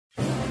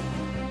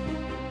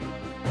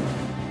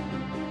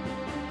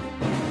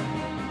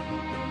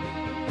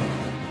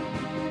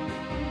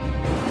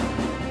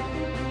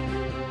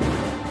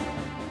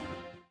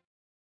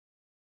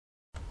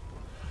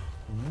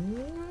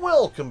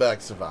Welcome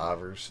back,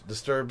 survivors.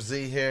 Disturbed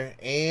Z here,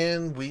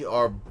 and we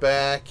are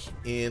back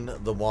in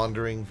the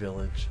Wandering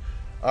Village.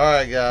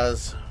 Alright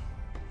guys,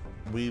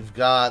 we've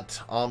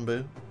got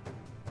Onbu.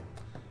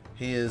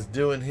 He is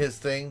doing his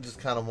thing, just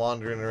kind of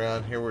wandering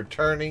around here. We're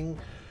turning.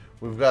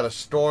 We've got a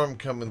storm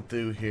coming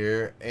through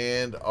here,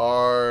 and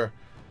our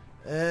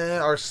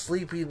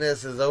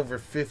sleepiness is over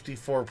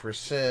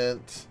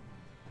 54%.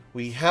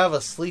 We have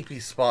a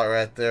sleepy spot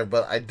right there,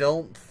 but I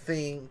don't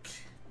think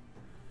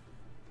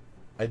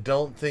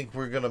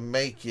we're gonna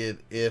make it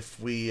if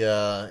we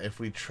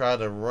try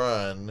to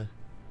run.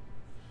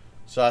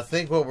 So I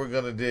think what we're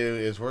gonna do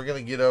is we're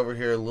gonna get over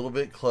here a little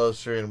bit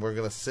closer, and we're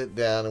gonna sit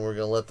down, and we're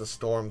gonna let the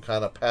storm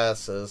kind of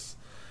pass us,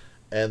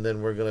 and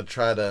then we're gonna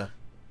try to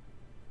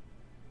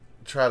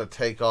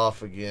take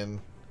off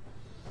again.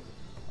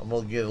 I'm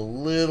gonna get a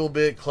little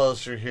bit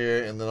closer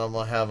here, and then I'm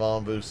gonna have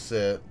Onbu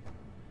sit.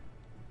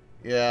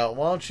 Yeah,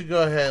 why don't you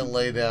go ahead and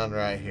lay down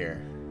right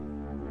here.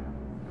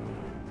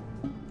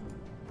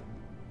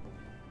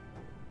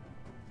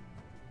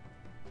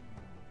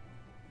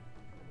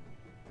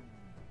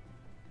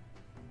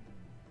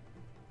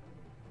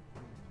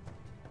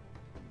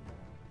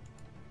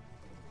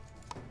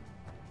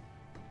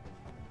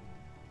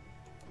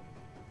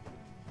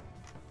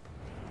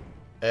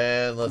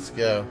 And let's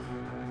go.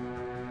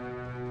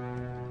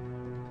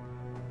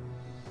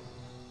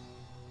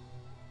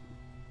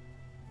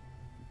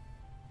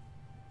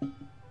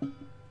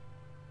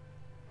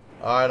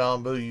 Alright,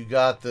 Onbu, you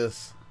got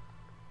this.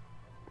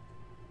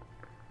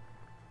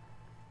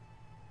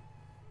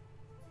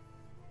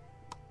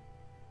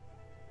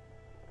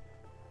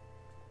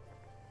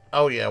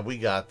 Oh yeah, we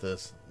got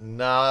this.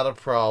 Not a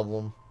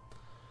problem.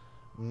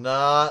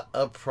 Not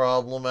a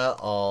problem at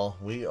all.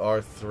 We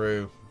are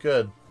through.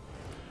 Good.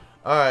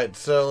 Alright,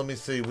 so let me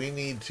see. We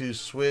need to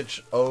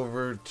switch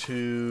over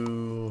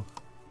to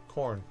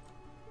corn.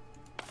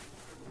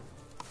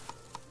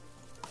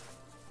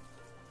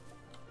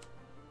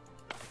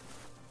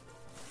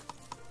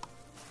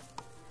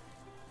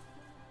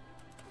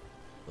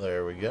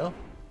 There we go.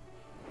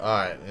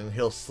 Alright, and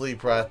he'll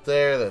sleep right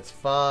there. That's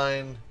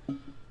fine.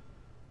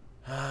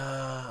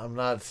 I'm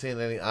not seeing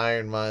any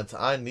iron mines.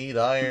 I need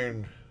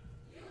iron.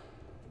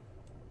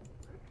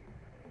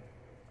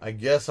 I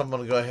guess I'm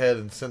going to go ahead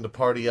and send a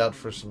party out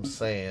for some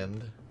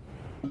sand.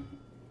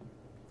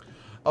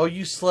 Oh,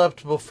 you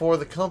slept before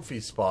the comfy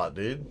spot,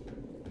 dude.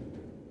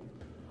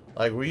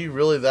 Like, were you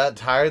really that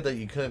tired that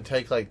you couldn't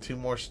take like 2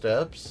 more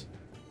steps?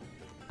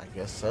 I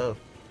guess so.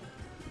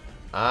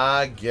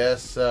 I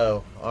guess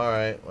so.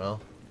 Alright,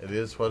 well, it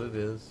is what it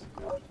is.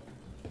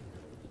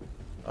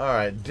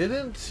 Alright,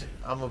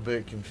 I'm a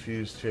bit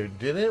confused here.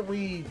 Didn't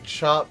we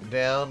chop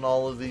down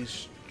all of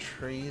these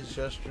trees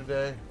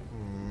yesterday?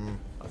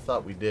 I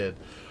thought we did.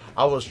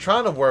 I was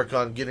trying to work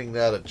on getting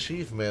that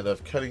achievement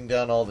of cutting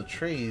down all the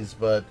trees,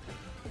 but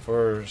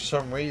for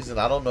some reason,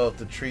 I don't know if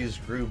the trees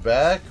grew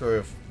back or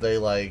if they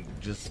like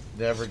just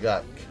never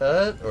got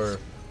cut or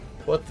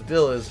what the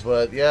deal is,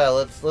 but yeah,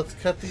 let's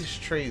cut these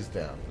trees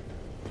down.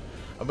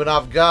 I mean,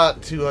 I've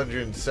got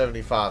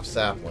 275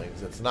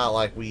 saplings. It's not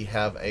like we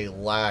have a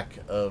lack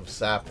of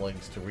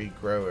saplings to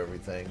regrow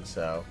everything,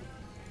 so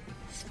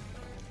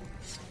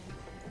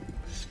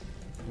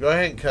go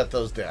ahead and cut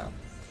those down.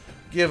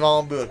 Give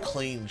Onbu a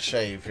clean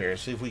shave here.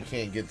 See if we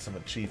can't get some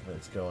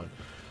achievements going.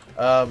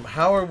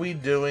 How are we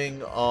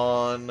doing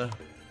on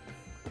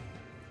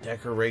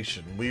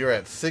decoration? We are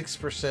at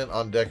 6%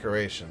 on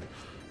decoration.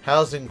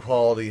 Housing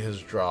quality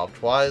has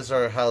dropped. Why is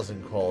our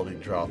housing quality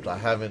dropped? I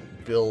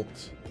haven't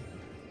built...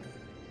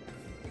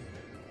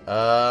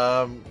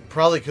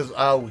 probably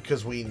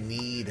because we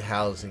need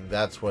housing.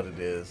 That's what it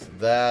is.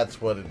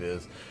 That's what it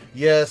is.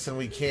 Yes, and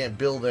we can't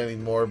build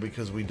anymore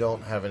because we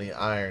don't have any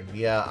iron.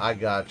 Yeah, I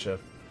gotcha.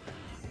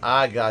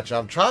 I gotcha.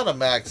 I'm trying to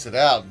max it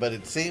out, but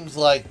it seems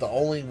like the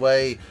only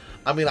way...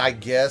 I mean, I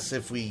guess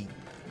if we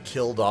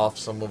killed off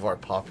some of our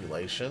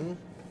population,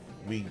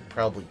 we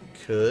probably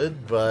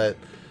could, but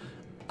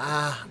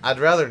I'd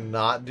rather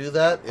not do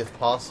that if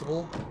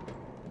possible.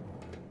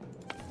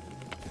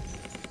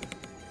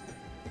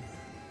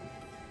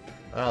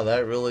 Oh,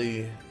 that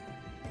really...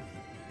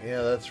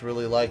 Yeah, that's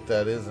really like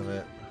that, isn't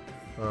it?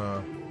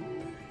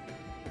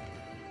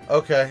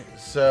 Okay,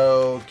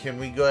 so can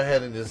we go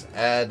ahead and just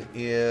add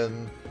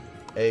in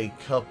a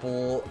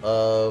couple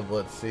of...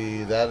 Let's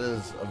see, that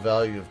is a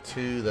value of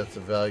 2. That's a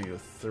value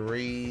of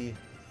 3.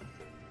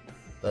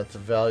 That's a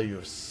value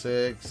of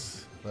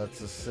 6.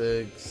 That's a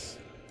 6.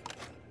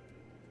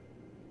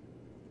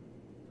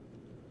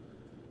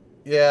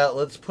 Yeah,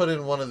 let's put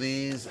in one of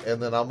these,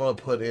 and then I'm going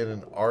to put in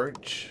an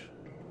arch.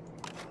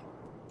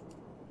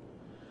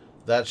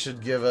 That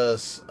should give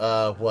us,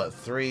 what,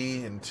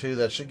 3 and 2?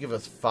 That should give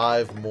us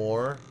 5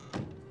 more.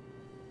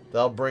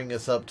 That'll bring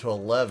us up to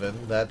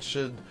 11. That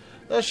should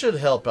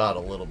help out a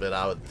little bit,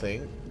 I would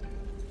think.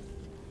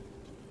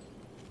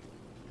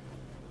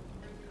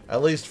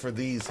 At least for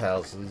these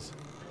houses.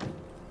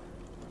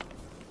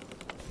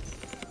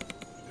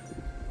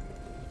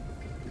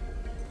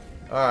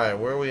 Alright,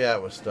 where are we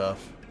at with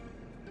stuff?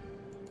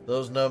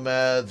 Those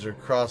nomads are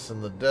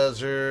crossing the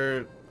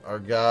desert. Our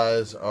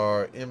guys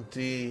are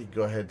empty.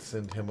 Go ahead and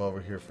send him over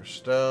here for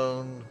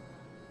stone.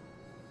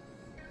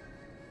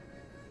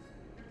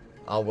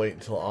 I'll wait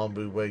until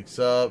Onbu wakes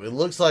up. It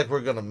looks like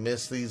we're going to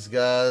miss these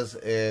guys.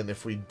 And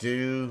if we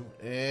do,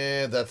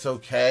 that's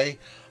okay.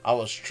 I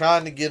was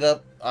trying to get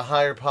up a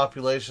higher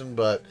population,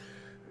 but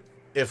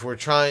if we're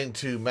trying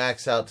to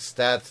max out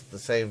stats at the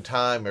same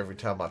time, every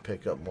time I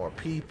pick up more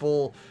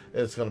people,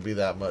 it's going to be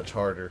that much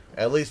harder.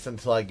 At least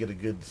until I get a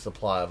good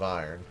supply of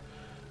iron.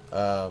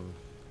 Yeah,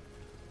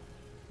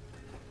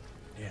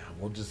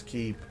 we'll just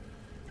keep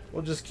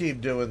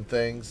doing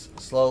things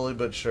slowly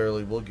but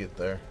surely. We'll get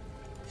there.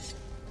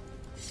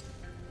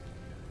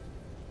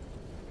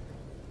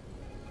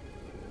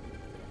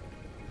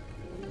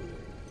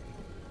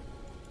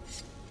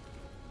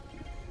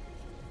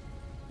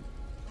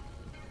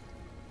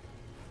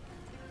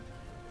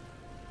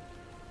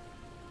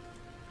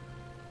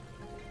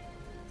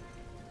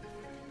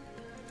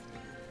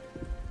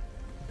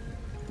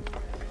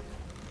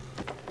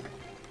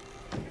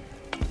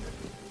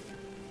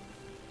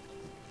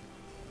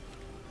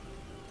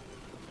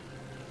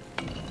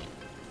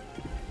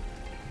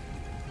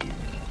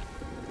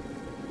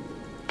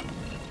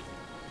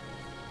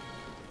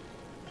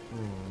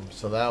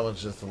 So that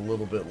one's just a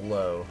little bit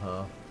low,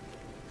 huh?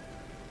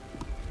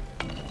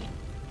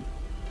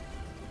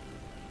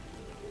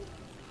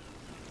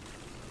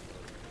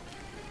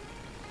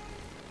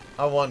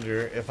 I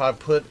wonder if I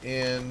put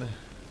in...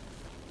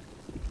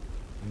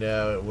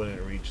 No, it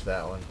wouldn't reach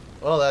that one.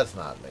 Well, that's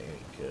not any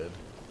good.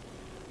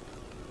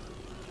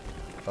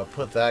 If I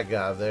put that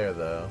guy there,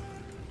 though...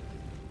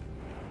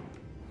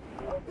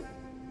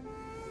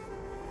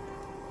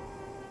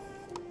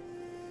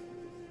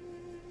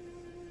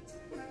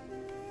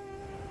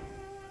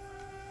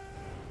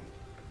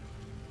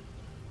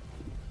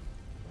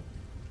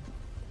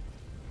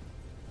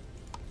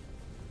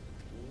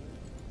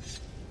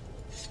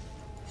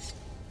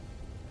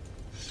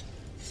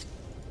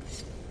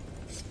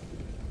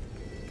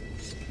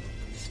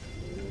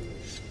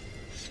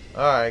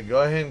 Alright,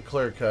 go ahead and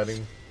clear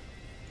cutting.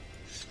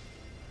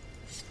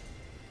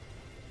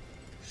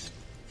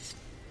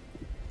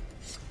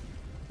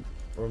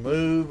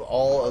 Remove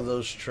all of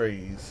those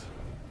trees.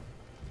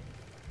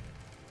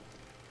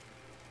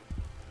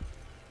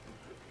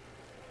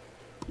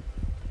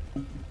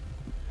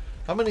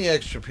 How many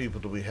extra people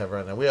do we have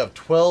right now? We have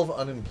 12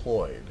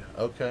 unemployed.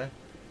 Okay.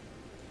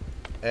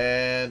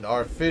 And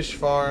our fish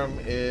farm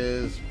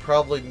is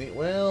probably...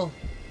 Well...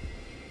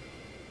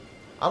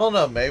 I don't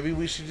know, maybe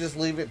we should just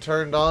leave it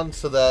turned on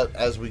so that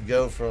as we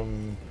go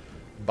from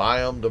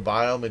biome to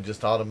biome, it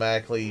just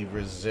automatically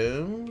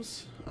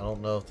resumes. I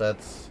don't know if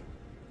that's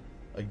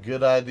a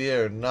good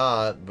idea or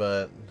not,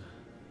 but...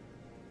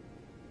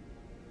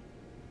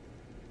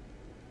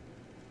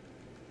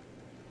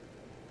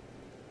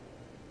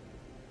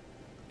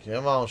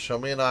 Come on, show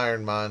me an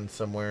iron mine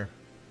somewhere.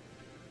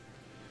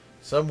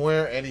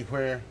 Somewhere,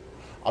 anywhere.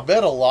 I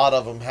bet a lot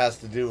of them has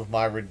to do with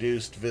my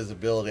reduced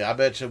visibility. I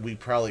bet you we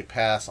probably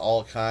pass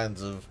all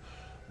kinds of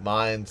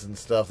mines and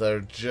stuff that are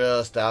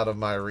just out of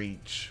my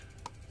reach.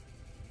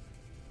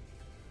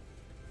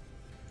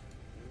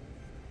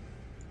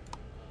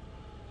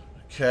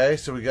 Okay,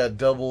 so we got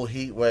double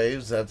heat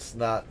waves. That's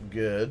not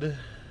good.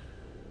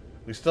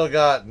 We still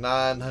got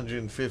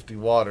 950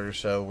 water,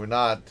 so we're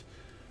not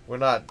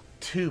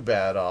too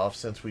bad off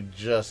since we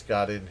just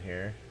got in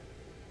here.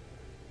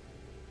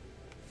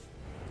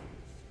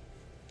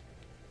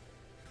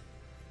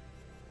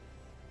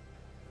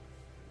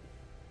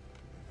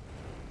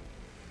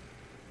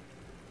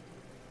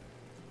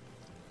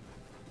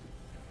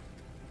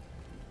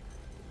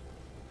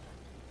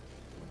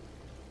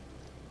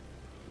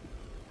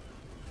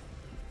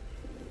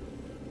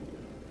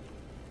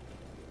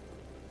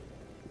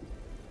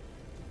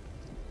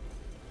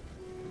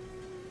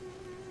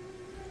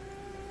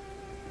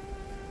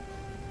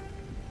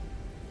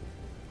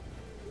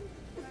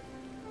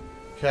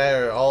 Okay,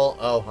 are all...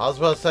 Oh, I was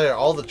about to say,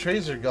 all the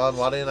trees are gone.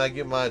 Why didn't I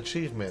get my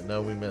achievement?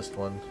 No, we missed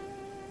one.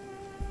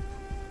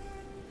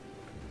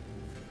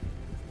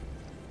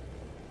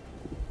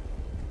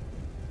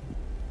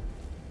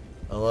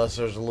 Unless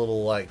there's a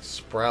little, like,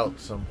 sprout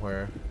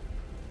somewhere.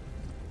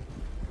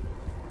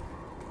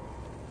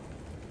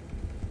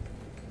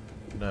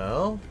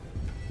 No?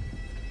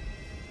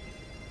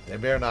 They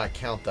better not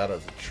count that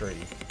as a tree.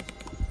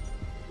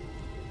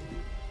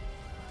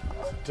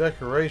 It's a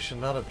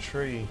decoration, not a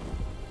tree.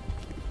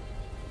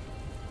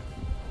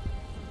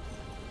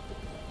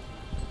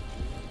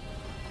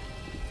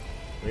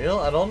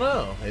 Well, I don't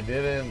know. It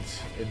didn't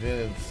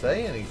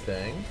say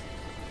anything.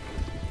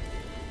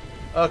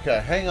 Okay,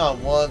 hang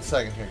on one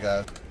second here,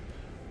 guys.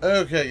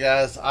 Okay,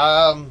 guys,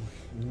 I'm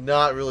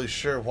not really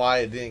sure why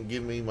it didn't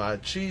give me my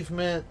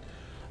achievement.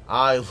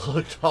 I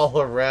looked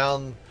all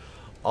around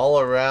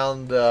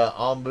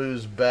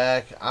Onbu's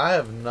back. I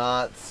have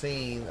not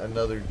seen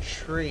another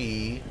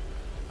tree.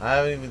 I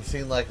haven't even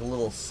seen like a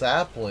little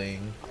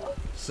sapling.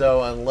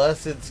 So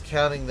unless it's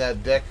counting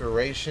that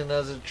decoration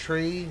as a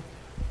tree,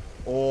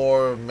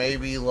 Or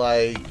maybe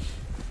like,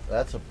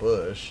 that's a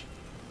bush.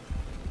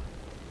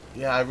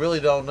 Yeah, I really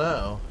don't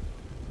know.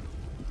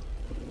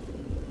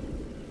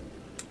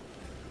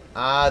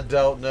 I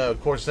don't know.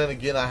 Of course, then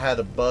again, I had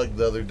a bug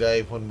the other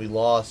day when we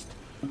lost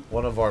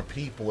one of our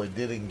people. It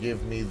didn't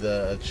give me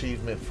the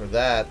achievement for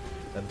that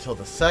until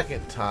the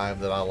second time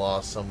that I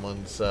lost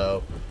someone.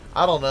 So,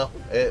 I don't know.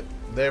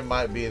 There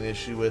might be an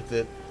issue with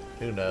it.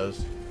 Who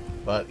knows?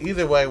 But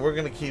either way, we're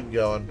going to keep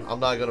going. I'm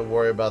not going to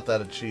worry about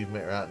that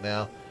achievement right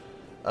now.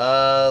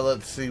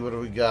 Let's see, what do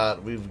we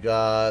got? We've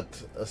got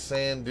a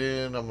sand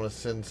dune. I'm going to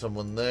send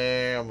someone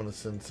there. I'm going to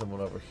send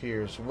someone over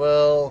here as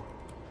well.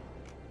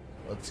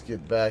 Let's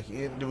get back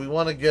in. Do we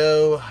want to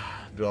go...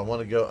 Do I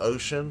want to go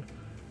ocean?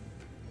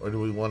 Or do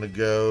we want to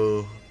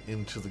go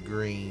into the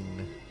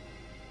green?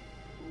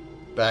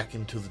 Back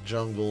into the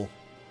jungle?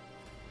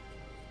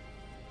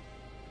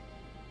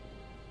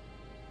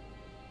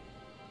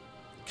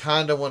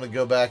 Kind of want to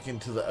go back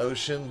into the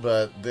ocean,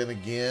 but then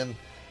again,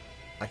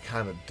 I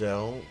kind of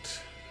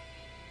don't.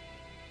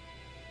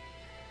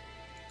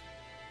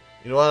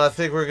 You know what? I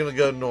think we're going to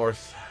go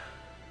north.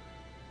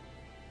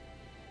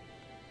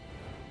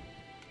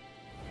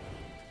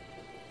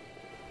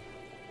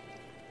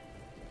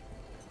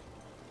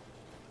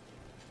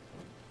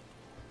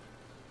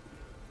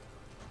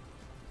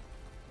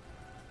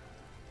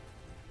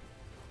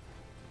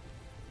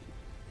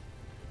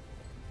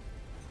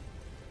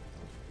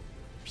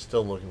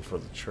 Still looking for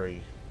the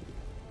tree.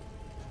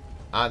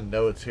 I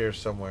know it's here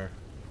somewhere.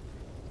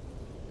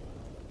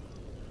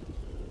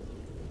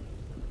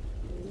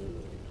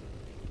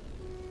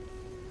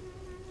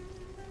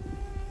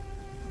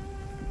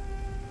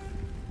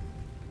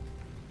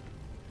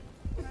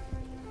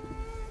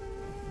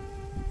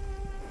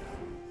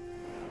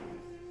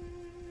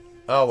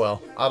 Oh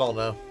well, I don't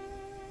know.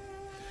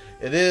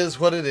 It is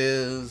what it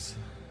is.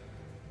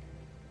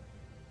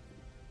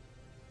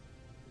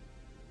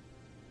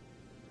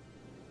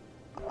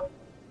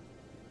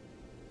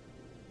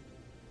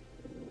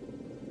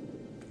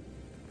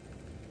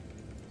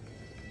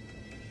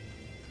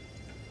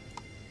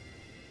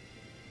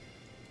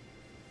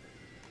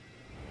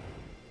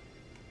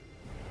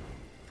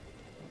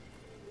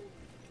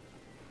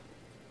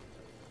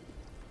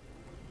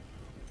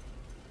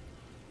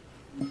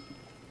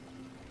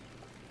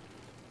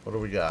 What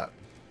do we got?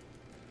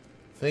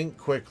 Think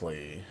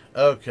quickly.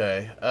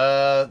 Okay.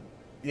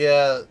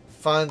 Yeah,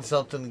 find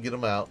something and get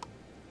them out.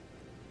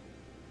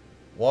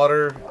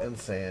 Water and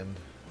sand.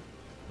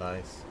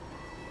 Nice.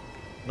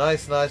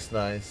 Nice, nice,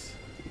 nice.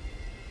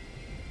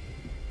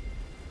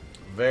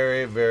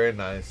 Very, very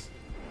nice.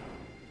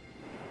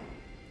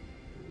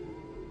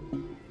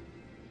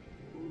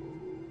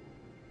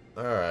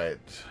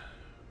 Alright.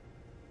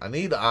 I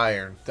need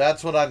iron.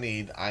 That's what I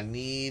need. I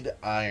need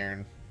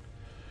iron.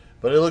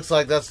 But it looks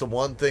like that's the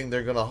one thing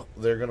they're gonna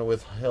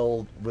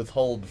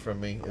withhold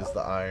from me is the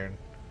iron.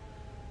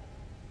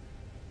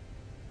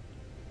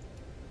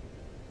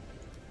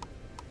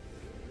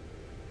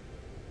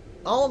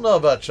 I don't know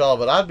about y'all,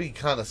 but I'd be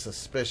kind of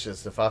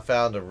suspicious if I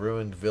found a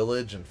ruined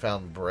village and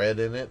found bread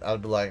in it.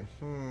 I'd be like,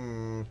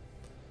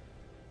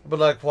 But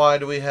like, why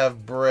do we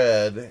have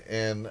bread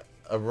in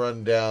a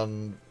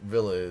rundown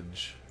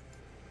village?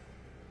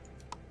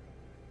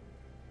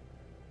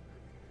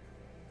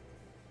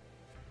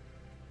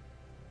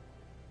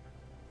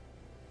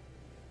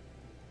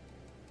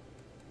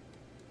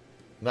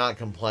 Not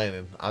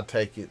complaining. I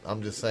take it.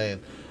 I'm just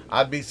saying.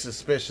 I'd be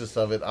suspicious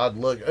of it. I'd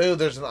look. Oh,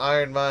 there's an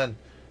iron mine.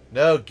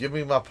 No, give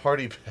me my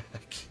party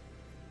pack.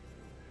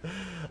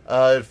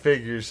 It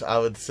figures I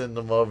would send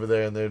them over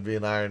there and there'd be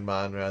an iron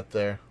mine right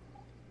there.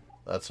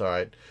 That's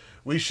alright.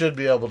 We should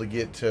be able to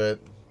get to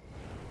it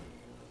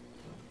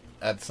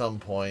at some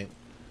point.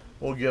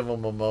 We'll give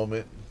them a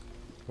moment.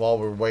 While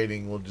we're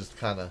waiting, we'll just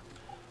kind of...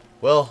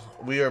 Well,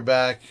 we are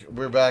back.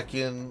 We're back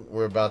in.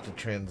 We're about to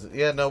transit.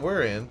 Yeah, no,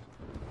 we're in.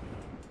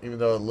 Even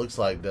though it looks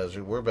like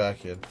desert, we're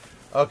back in.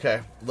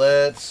 Okay,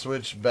 let's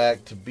switch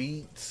back to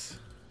beets.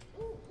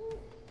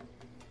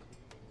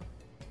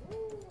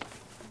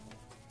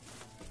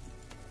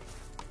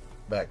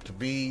 Back to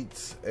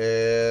beets.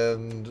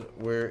 And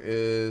where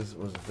is...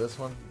 Was it this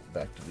one?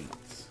 Back to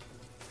beets.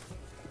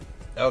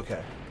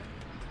 Okay.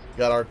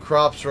 Got our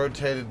crops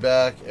rotated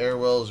back. Air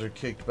wells are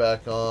kicked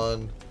back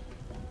on.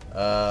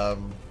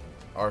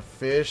 Our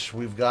fish.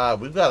 We've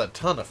got a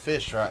ton of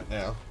fish right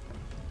now.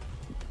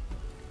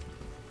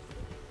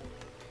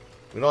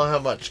 We don't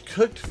have much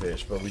cooked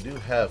fish, but we do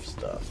have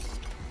stuff.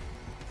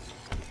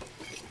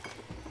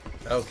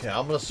 Okay,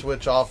 I'm going to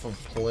switch off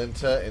of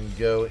polenta and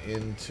go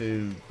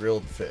into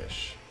grilled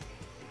fish.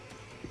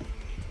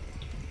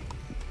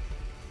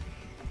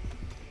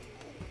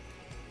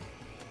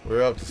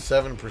 We're up to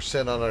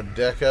 7% on our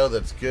deco.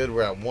 That's good.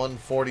 We're at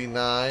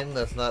 149.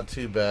 That's not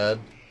too bad.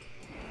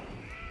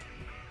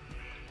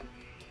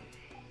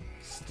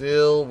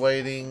 Still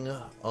waiting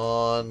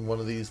on one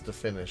of these to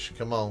finish.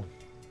 Come on.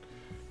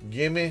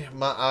 Give me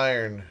my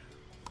iron.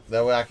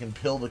 That way I can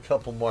build a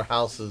couple more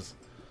houses.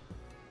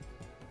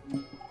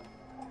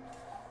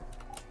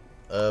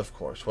 Of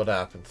course. What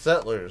happened?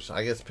 Settlers.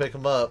 I guess pick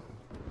them up.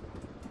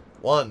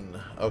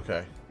 1.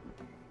 Okay.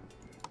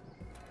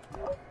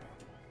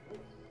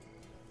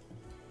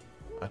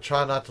 I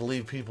try not to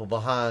leave people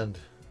behind.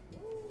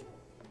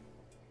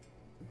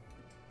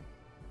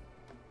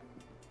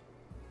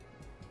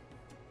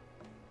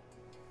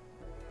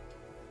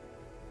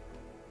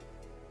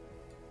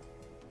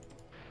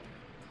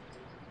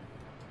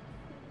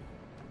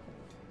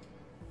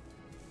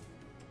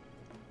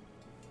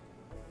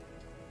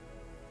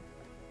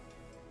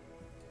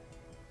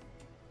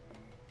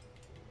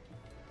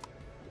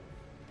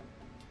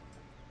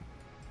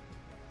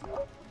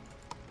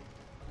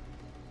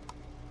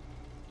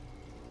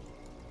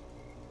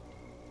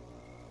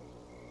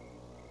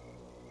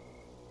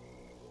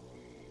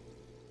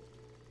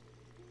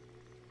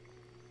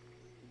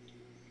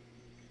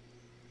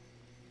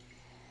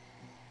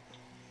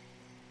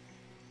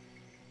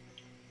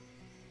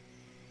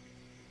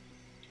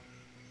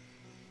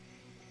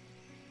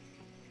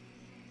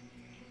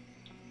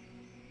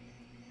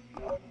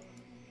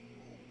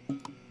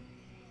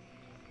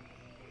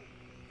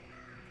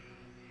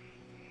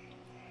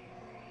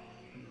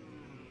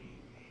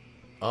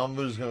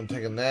 Onbu's gonna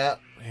take a nap.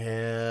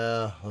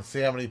 Yeah, let's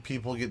see how many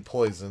people get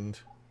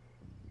poisoned.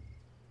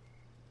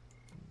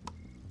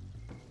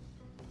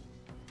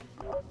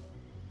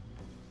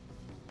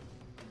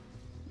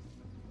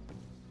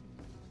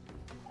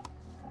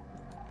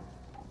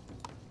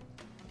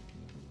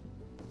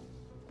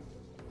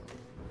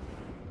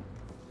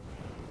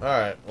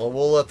 Alright, well,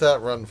 we'll let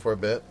that run for a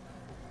bit.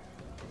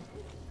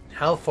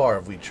 How far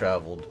have we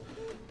traveled?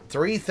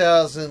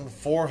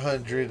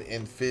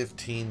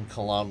 3,415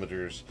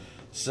 kilometers.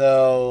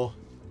 So,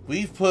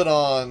 we've put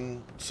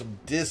on some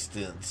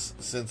distance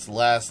since the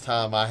last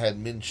time I had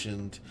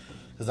mentioned,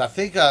 because I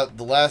think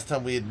the last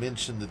time we had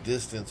mentioned the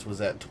distance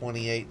was at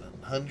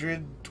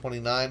 2,800,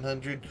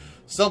 2,900,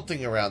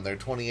 something around there,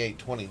 28,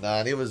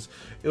 29. It was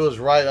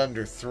right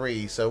under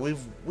 3, so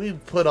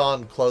we've put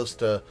on close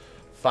to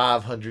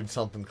 500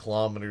 something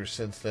kilometers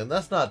since then.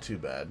 That's not too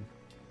bad.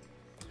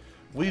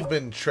 We've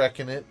been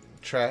trekking it,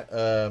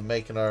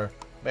 making our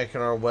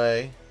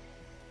way.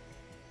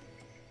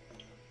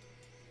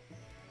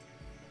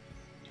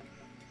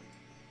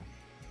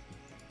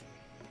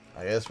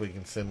 I guess we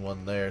can send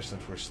one there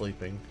since we're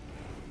sleeping.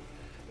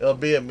 It'll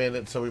be a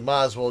minute, so we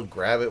might as well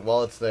grab it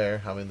while it's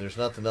there. I mean, there's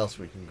nothing else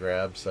we can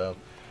grab. So,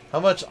 how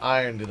much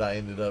iron did I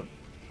ended up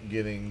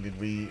getting?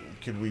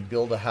 Could we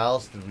build a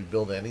house? Did we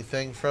build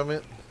anything from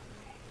it?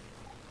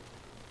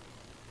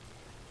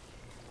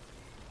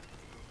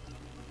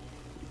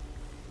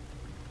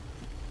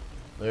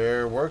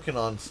 They're working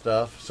on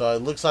stuff. So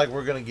it looks like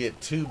we're going to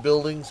get 2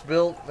 buildings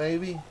built,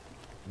 maybe?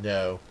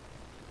 No.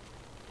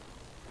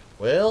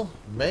 Well,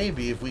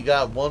 maybe if we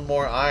got one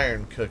more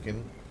iron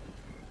cooking.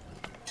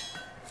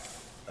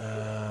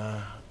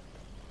 I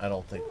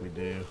don't think we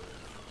do.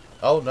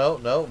 Oh,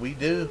 no, we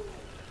do.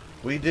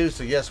 We do.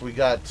 So yes, we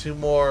got 2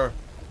 more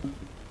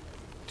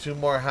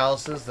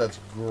houses. That's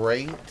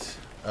great.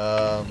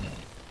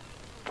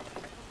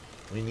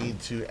 We need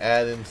to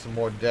add in some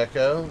more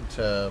deco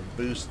to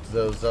boost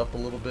those up a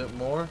little bit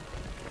more.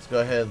 Let's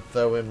go ahead and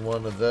throw in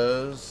one of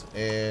those,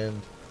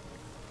 and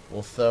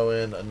we'll throw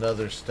in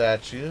another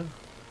statue.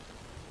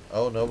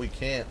 Oh, no, we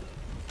can't.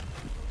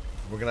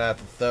 We're going to have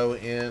to throw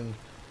in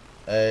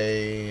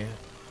a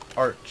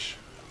arch.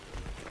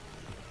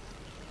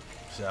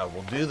 So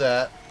we'll do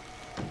that.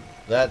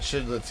 That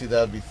should, let's see, that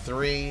would be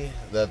 3.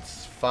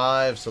 That's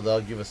 5, so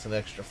they'll give us an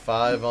extra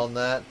 5 on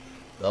that.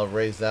 They'll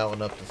raise that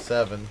one up to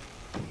 7.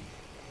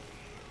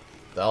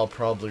 That'll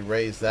probably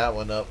raise that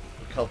one up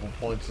a couple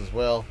points as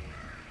well.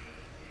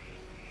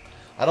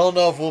 I don't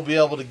know if we'll be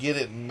able to get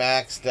it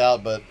maxed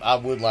out, but I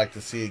would like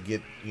to see it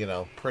get,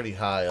 pretty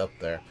high up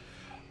there.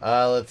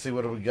 Let's see,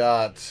 what do we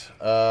got?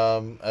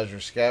 As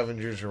your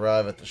scavengers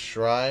arrive at the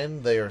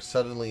shrine, they are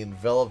suddenly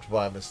enveloped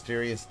by a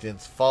mysterious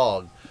dense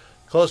fog.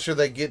 Closer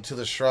they get to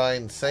the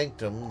shrine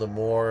sanctum, the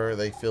more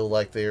they feel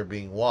like they are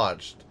being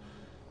watched.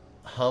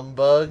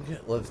 Humbug,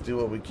 let's do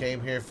what we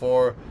came here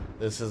for.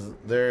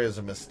 There is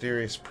a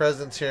mysterious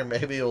presence here.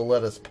 Maybe it will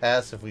let us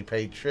pass if we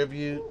pay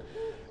tribute.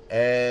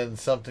 And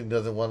something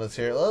doesn't want us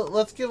here.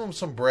 Let's give them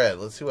some bread.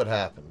 Let's see what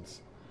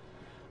happens.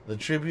 The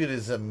tribute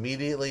is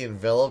immediately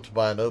enveloped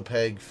by an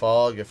opaque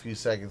fog. A few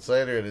seconds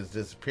later, it has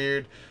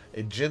disappeared.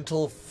 A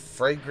gentle,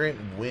 fragrant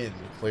wind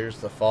clears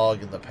the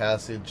fog, and the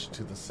passage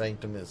to the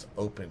sanctum is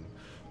open.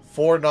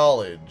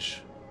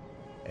 Foreknowledge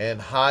and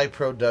high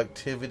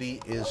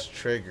productivity is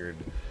triggered.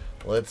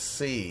 Let's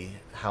see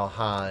how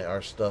high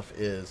our stuff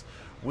is.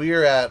 We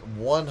are at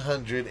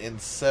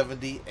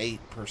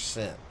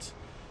 178%.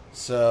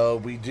 So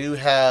we do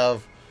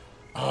have...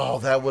 Oh,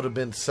 that would have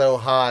been so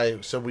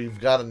high. So we've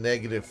got a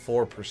negative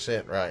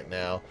 4% right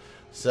now.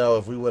 So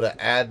if we would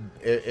have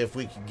if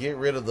we could get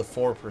rid of the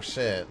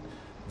 4%,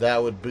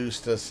 that would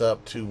boost us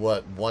up to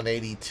what,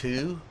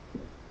 182?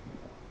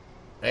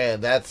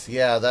 And that's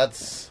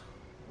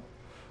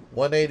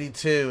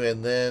 182,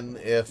 and then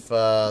if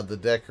the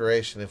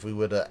decoration, if we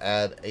would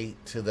add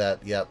 8 to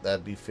that, yep,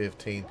 that'd be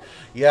 15.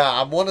 Yeah,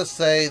 I want to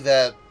say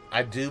that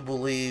I do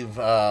believe.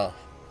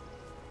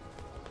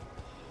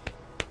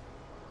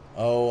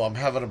 Oh, I'm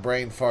having a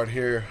brain fart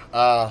here.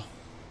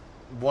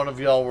 One of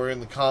y'all were in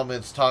the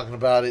comments talking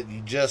about it.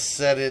 You just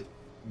said it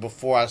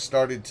before I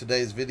started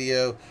today's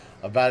video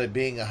about it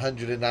being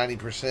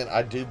 190%.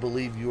 I do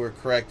believe you are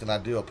correct, and I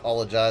do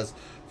apologize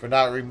for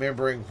not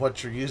remembering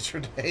what your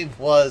username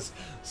was.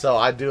 So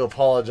I do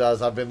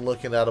apologize. I've been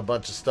looking at a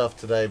bunch of stuff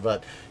today,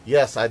 but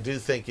yes, I do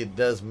think it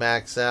does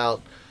max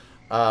out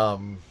at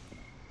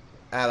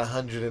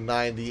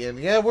 190, and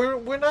yeah,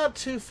 we're not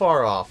too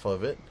far off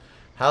of it.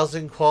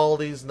 Housing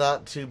quality's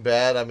not too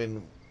bad. I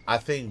mean, I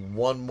think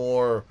one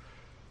more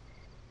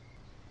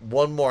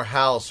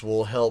house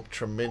will help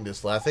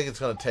tremendously. I think it's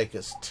going to take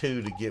us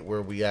 2 to get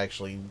where we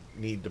actually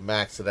need to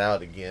max it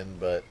out again,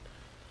 but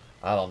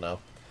I don't know.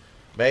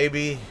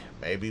 Maybe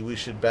we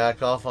should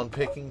back off on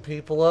picking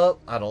people up.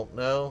 I don't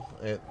know.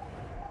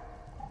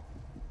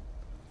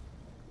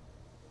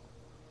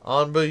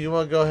 Onbu, you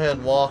want to go ahead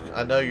and walk?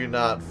 I know you're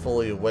not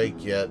fully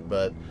awake yet,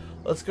 but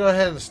let's go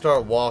ahead and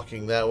start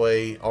walking. That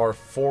way our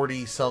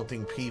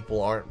 40-something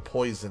people aren't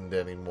poisoned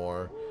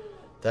anymore.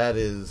 That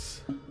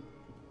is...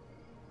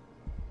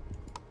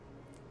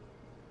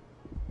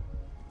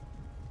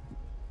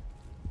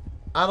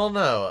 I don't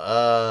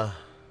know.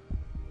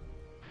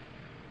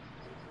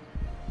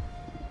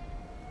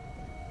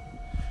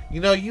 You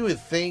know, you would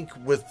think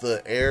with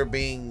the air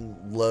being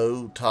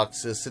low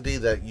toxicity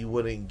that you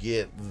wouldn't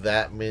get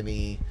that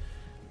many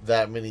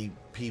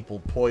people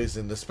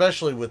poisoned,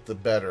 especially with the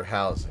better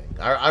housing.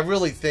 I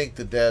really think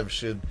the devs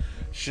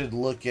should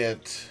look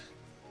at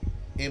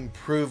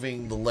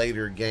improving the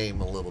later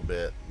game a little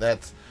bit.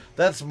 That's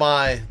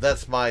my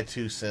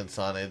 2 cents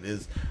on it.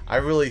 Is I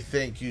really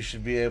think you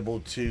should be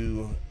able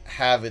to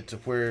have it to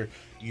where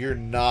you're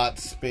not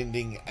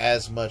spending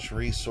as much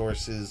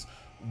resources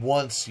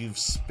once you've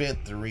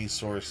spent the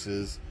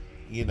resources.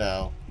 You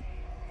know,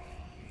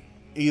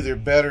 either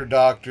better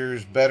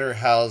doctors, better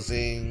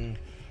housing,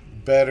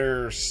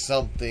 better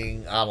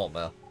something. I don't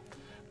know.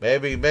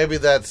 Maybe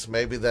that's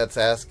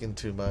asking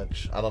too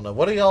much. I don't know.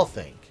 What do y'all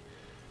think?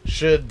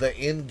 Should the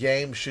end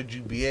game, should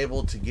you be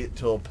able to get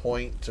to a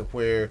point to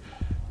where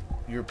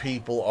your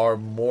people are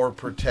more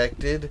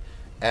protected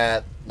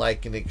at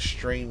like an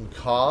extreme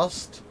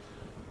cost?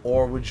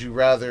 Or would you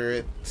rather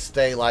it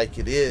stay like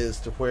it is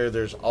to where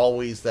there's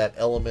always that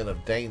element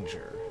of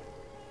danger?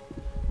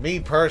 Me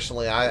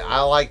personally,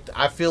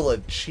 I feel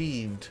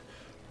achieved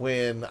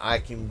when I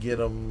can get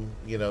them,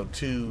 you know,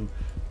 to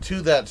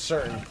that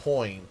certain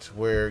point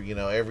where, you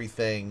know,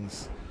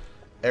 everything's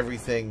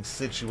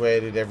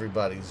situated,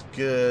 everybody's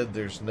good,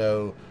 there's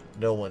no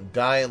one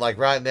dying. Like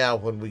right now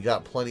when we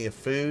got plenty of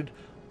food,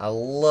 I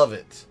love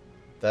it.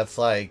 That's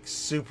like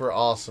super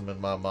awesome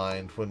in my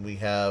mind when we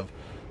have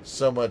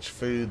so much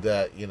food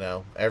that, you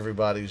know,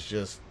 everybody's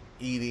just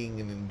eating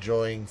and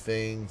enjoying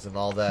things and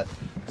all that.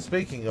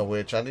 Speaking of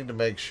which, I need to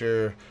make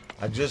sure,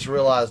 I just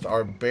realized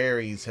our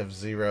berries have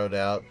zeroed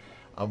out.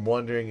 I'm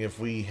wondering if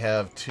we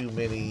have too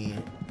many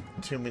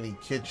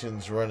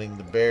kitchens running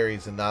the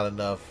berries and not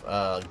enough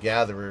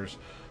gatherers.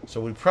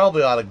 So we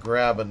probably ought to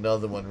grab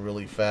another one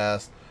really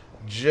fast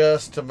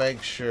just to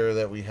make sure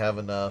that we have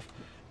enough.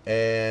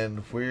 And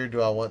where do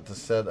I want to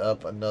set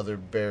up another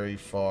berry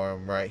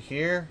farm? Right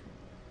here.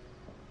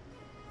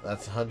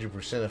 That's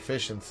 100%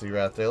 efficiency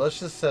right there. Let's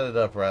just set it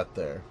up right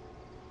there.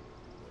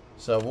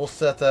 So we'll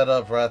set that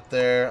up right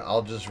there.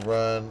 I'll just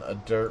run a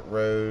dirt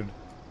road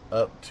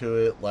up to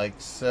it like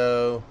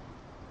so.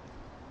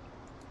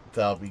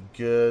 That'll be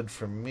good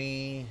for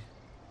me.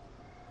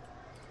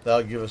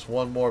 That'll give us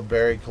one more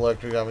berry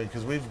collector. I mean,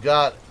 because we've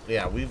got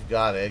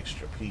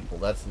extra people.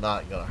 That's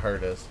not going to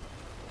hurt us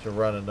to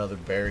run another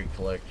berry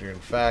collector. In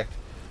fact,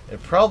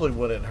 it probably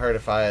wouldn't hurt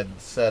if I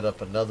had set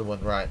up another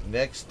one right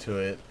next to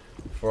it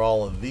for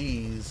all of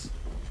these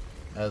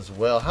as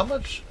well.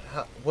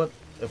 What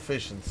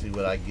efficiency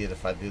would I get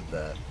if I did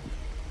that?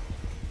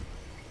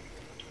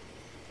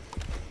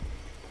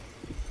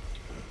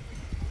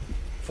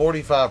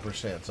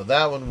 %. So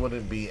that one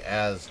wouldn't be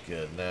as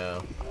good.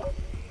 Now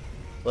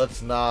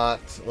let's not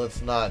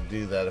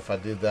do that. If I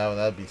did that one,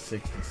 that'd be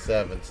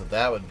 67. So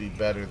that would be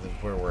better than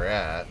where we're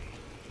at.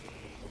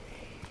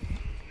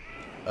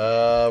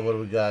 What do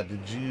we got?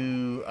 Did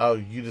you... Oh,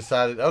 you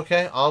decided...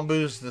 Okay,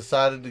 Onbu's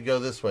decided to go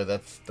this way.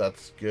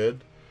 That's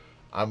good.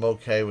 I'm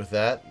okay with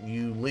that.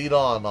 You lead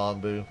on,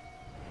 Onbu.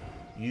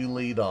 You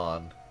lead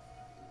on.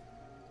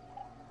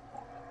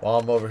 While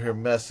I'm over here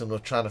messing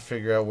with trying to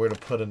figure out where to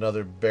put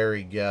another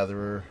berry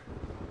gatherer.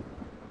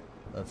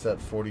 That's at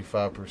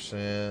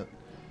 45%.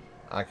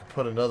 I could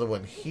put another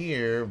one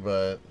here,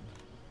 but...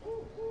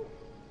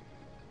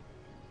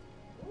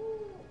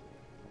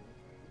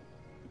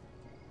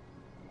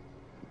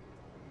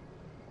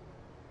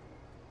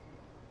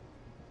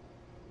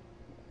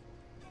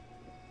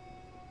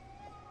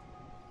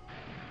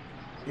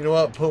 You know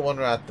what? Put one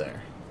right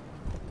there.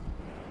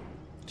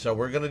 So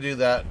we're going to do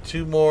that.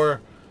 Two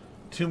more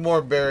 2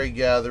 more berry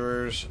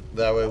gatherers.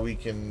 That way we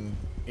can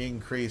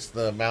increase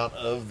the amount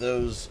of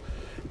those.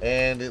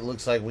 And it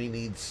looks like we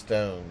need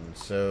stone.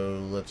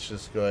 So let's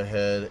just go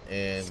ahead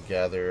and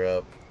gather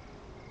up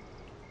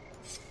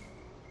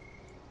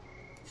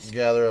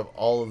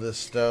all of this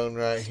stone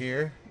right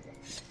here.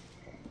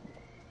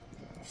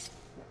 It's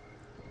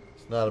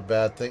not a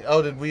bad thing.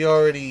 Oh, did we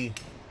already...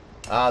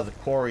 Ah, the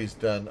quarry's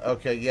done.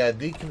 Okay, yeah,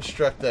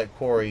 deconstruct that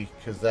quarry,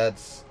 because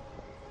that's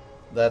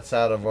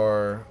out of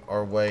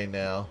our way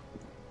now.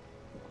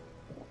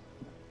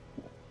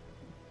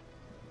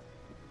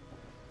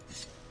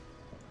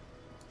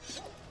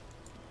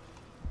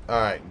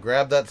 Alright,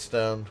 grab that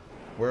stone.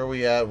 Where are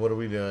we at? What are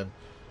we doing?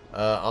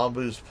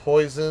 Onbu's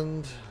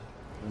poisoned.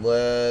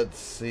 Let's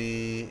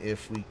see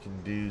if we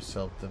can do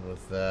something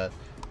with that.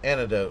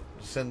 Antidote.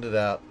 Send it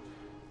out.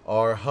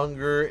 Our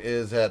hunger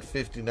is at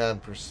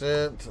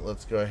 59%.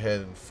 Let's go ahead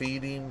and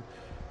feed him.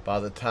 By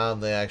the time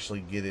they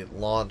actually get it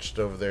launched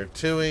over there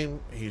to him,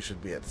 he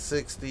should be at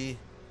 60.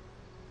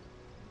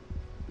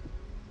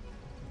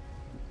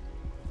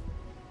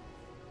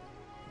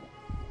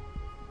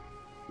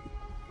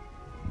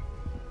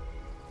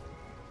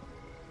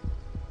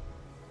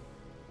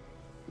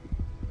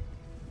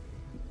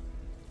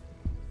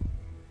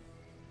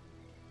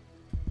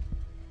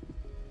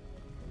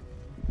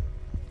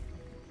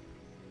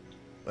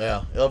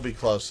 Yeah, it'll be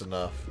close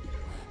enough.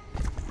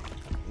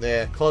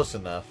 Yeah, close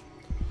enough.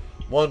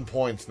 1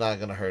 point's not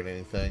going to hurt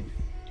anything.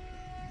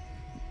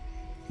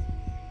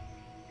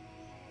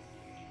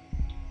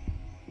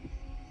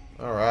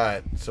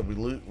 Alright, so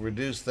we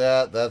reduce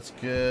that. That's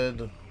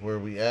good. Where are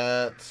we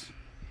at?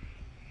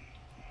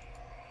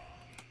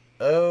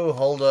 Oh,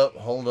 hold up,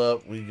 hold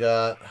up. We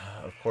got,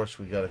 of course,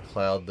 we got a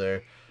cloud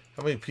there.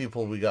 How many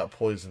people we got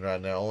poisoned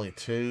right now? Only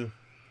 2?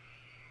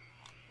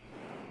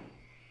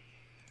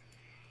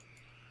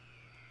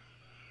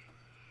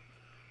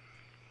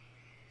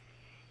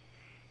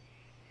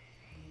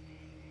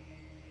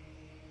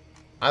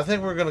 I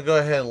think we're going to go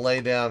ahead and lay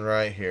down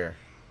right here.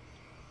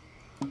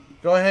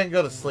 Go ahead and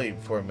go to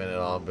sleep for a minute,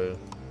 Onbu.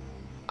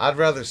 I'd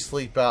rather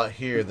sleep out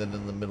here than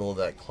in the middle of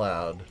that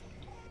cloud.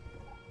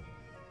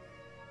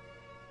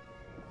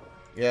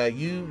 Yeah,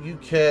 you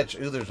catch...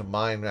 Ooh, there's a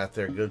mine right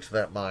there. Go to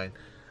that mine.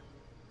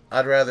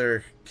 I'd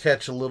rather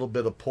catch a little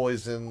bit of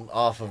poison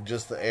off of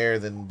just the air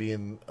than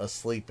being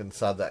asleep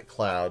inside that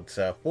cloud.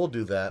 So, we'll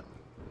do that.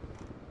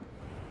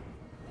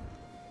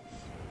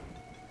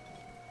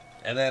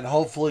 And then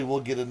hopefully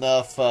we'll get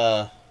enough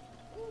iron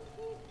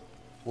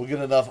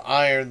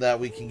that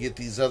we can get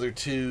these other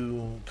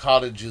 2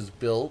 cottages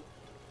built.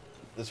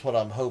 That's what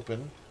I'm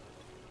hoping.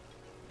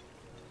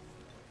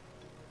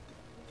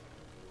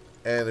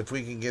 And if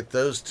we can get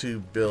those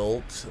 2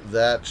 built,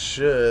 that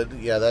should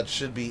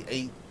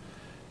be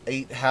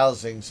 8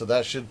 housing, so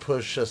that should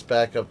push us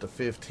back up to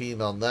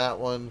 15 on that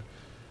one.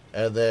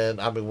 And then,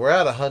 I mean, we're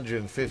at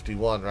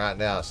 151 right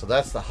now, so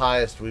that's the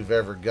highest we've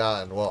ever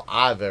gotten. Well,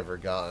 I've ever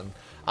gotten.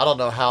 I don't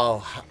know how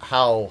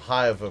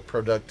high of a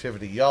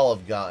productivity y'all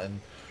have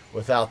gotten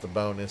without the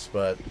bonus,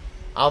 but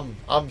I'm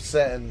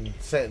setting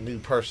new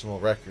personal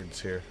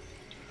records here.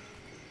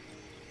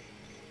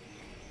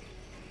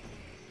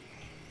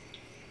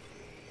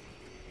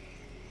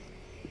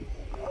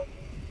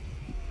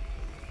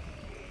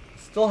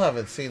 Still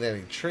haven't seen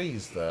any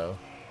trees though.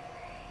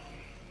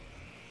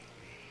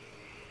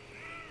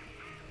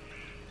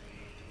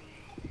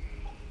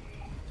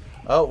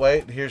 Oh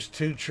wait, here's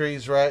 2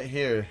 trees right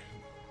here.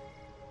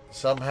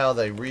 Somehow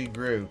they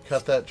regrew.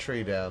 Cut that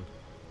tree down.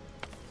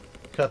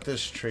 Cut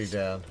this tree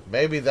down.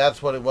 Maybe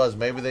that's what it was.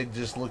 Maybe they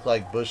just look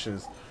like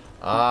bushes.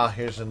 Ah,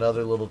 here's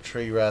another little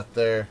tree right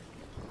there.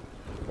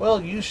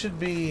 Well, you should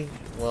be...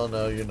 Well,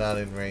 no, you're not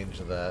in range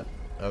of that.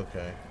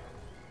 Okay.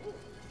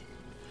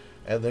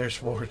 And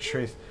there's more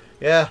trees.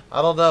 Yeah,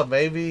 I don't know.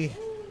 Maybe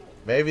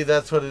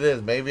that's what it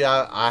is. Maybe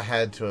I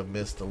had to have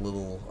missed a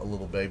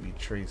little baby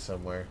tree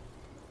somewhere.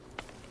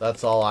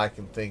 That's all I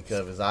can think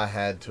of, is I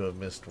had to have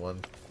missed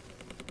one.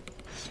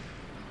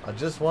 I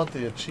just want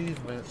the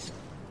achievement.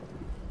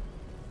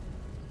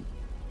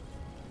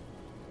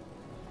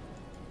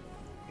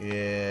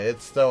 Yeah,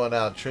 it's throwing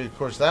out trees. Of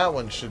course, that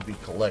one should be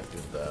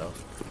collected, though.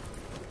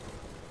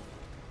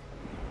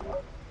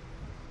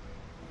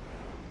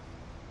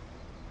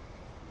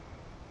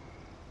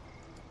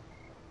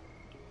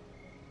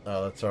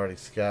 Oh, that's already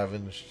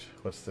scavenged.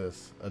 What's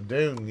this? A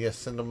dune. Yes,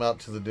 send them out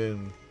to the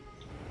dune.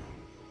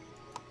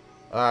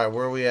 Alright,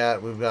 where are we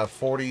at? We've got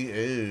 40.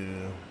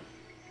 Ooh.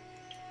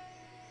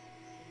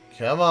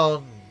 Come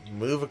on.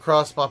 Move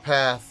across my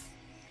path.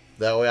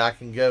 That way I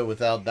can go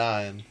without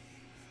dying.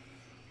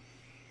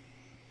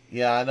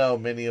 Yeah, I know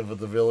many of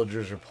the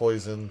villagers are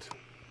poisoned.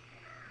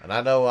 And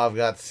I know I've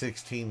got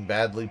 16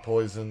 badly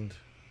poisoned.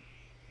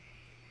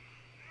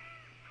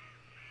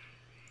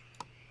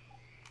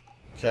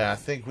 Okay, I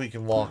think we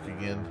can walk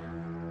again.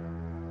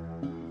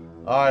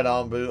 Alright,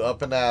 Onbu,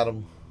 up and at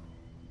 'em.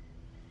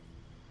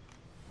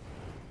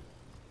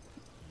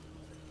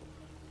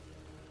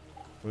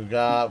 We've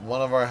got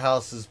one of our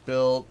houses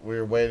built.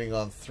 We're waiting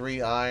on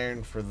 3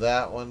 iron for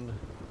that one.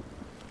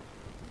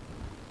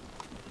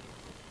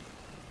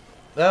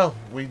 No,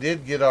 we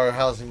did get our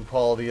housing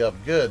quality up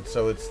good,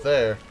 so it's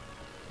there.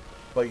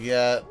 But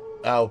yet,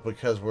 oh,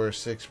 because we're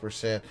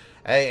 6%.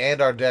 Hey,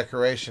 and our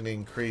decoration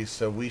increased,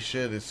 so we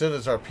should, as soon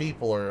as our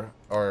people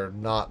are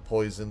not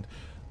poisoned,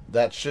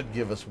 that should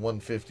give us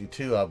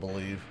 152, I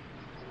believe.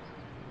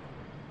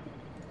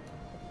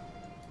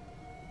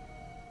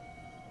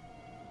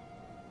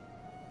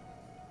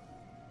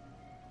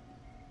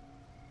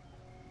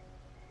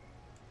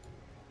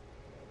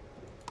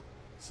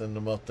 Send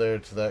them up there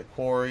to that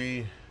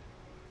quarry.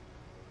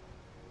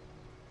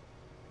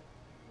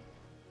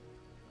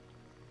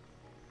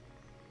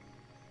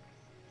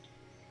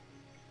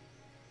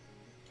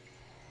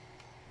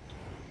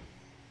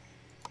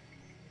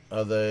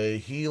 Are they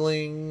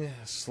healing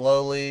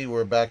slowly?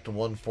 We're back to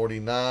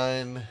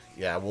 149.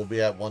 Yeah, we'll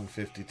be at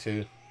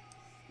 152.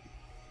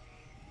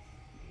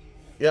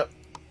 Yep.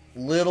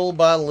 Little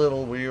by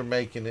little, we are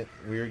making it.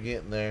 We are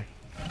getting there.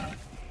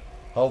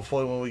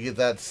 Hopefully when we get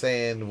that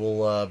sand,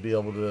 we'll be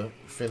able to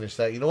finish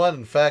that. You know what?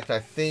 In fact, I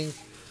think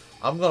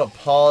I'm going to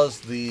pause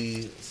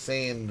the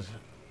sand,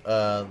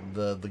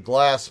 the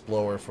glass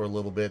blower for a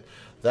little bit.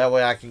 That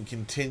way I can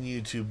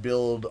continue to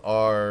build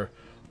our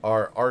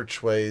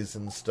archways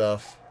and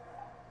stuff.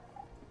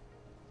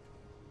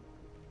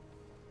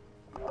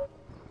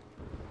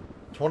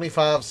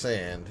 25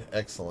 sand.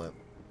 Excellent.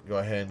 Go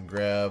ahead and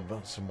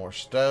grab some more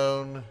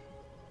stone.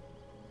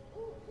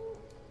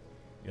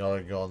 Y'all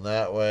are going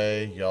that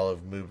way. Y'all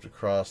have moved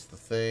across the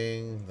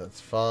thing.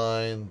 That's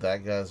fine.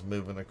 That guy's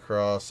moving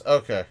across.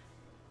 Okay.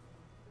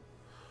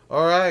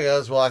 Alright,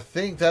 guys. Well, I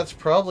think that's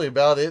probably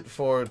about it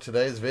for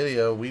today's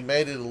video. We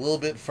made it a little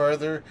bit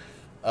further.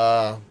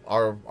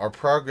 Our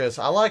progress.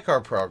 I like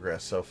our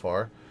progress so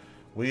far.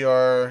 We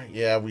are,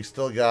 yeah, we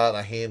still got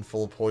a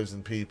handful of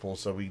poisoned people,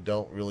 so we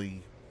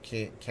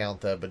can't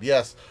count that. But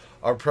yes,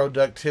 our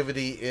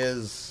productivity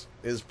is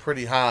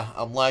pretty high.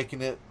 I'm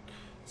liking it.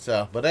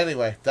 So, but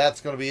anyway,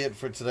 that's going to be it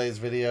for today's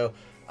video.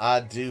 I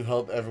do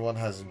hope everyone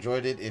has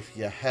enjoyed it. If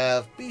you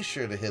have, be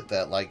sure to hit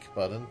that like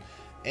button.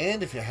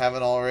 And if you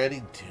haven't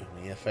already,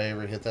 do me a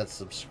favor, hit that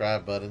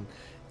subscribe button.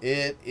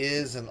 It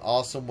is an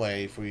awesome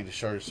way for you to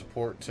show your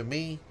support to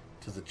me,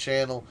 to the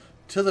channel,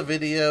 to the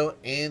video,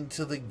 and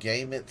to the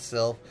game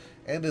itself.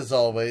 And as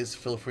always,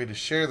 feel free to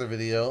share the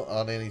video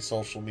on any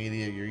social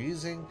media you're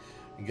using.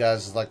 You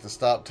guys would like to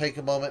stop, take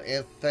a moment,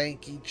 and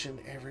thank each and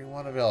every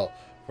one of y'all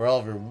for all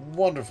of your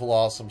wonderful,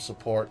 awesome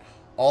support.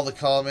 All the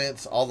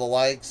comments, all the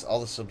likes,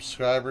 all the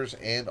subscribers,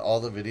 and all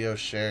the videos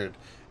shared.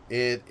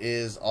 It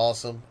is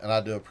awesome, and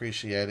I do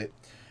appreciate it.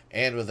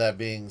 And with that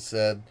being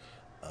said,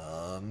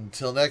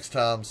 until next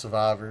time,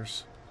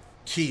 survivors,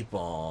 keep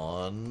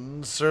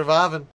on surviving.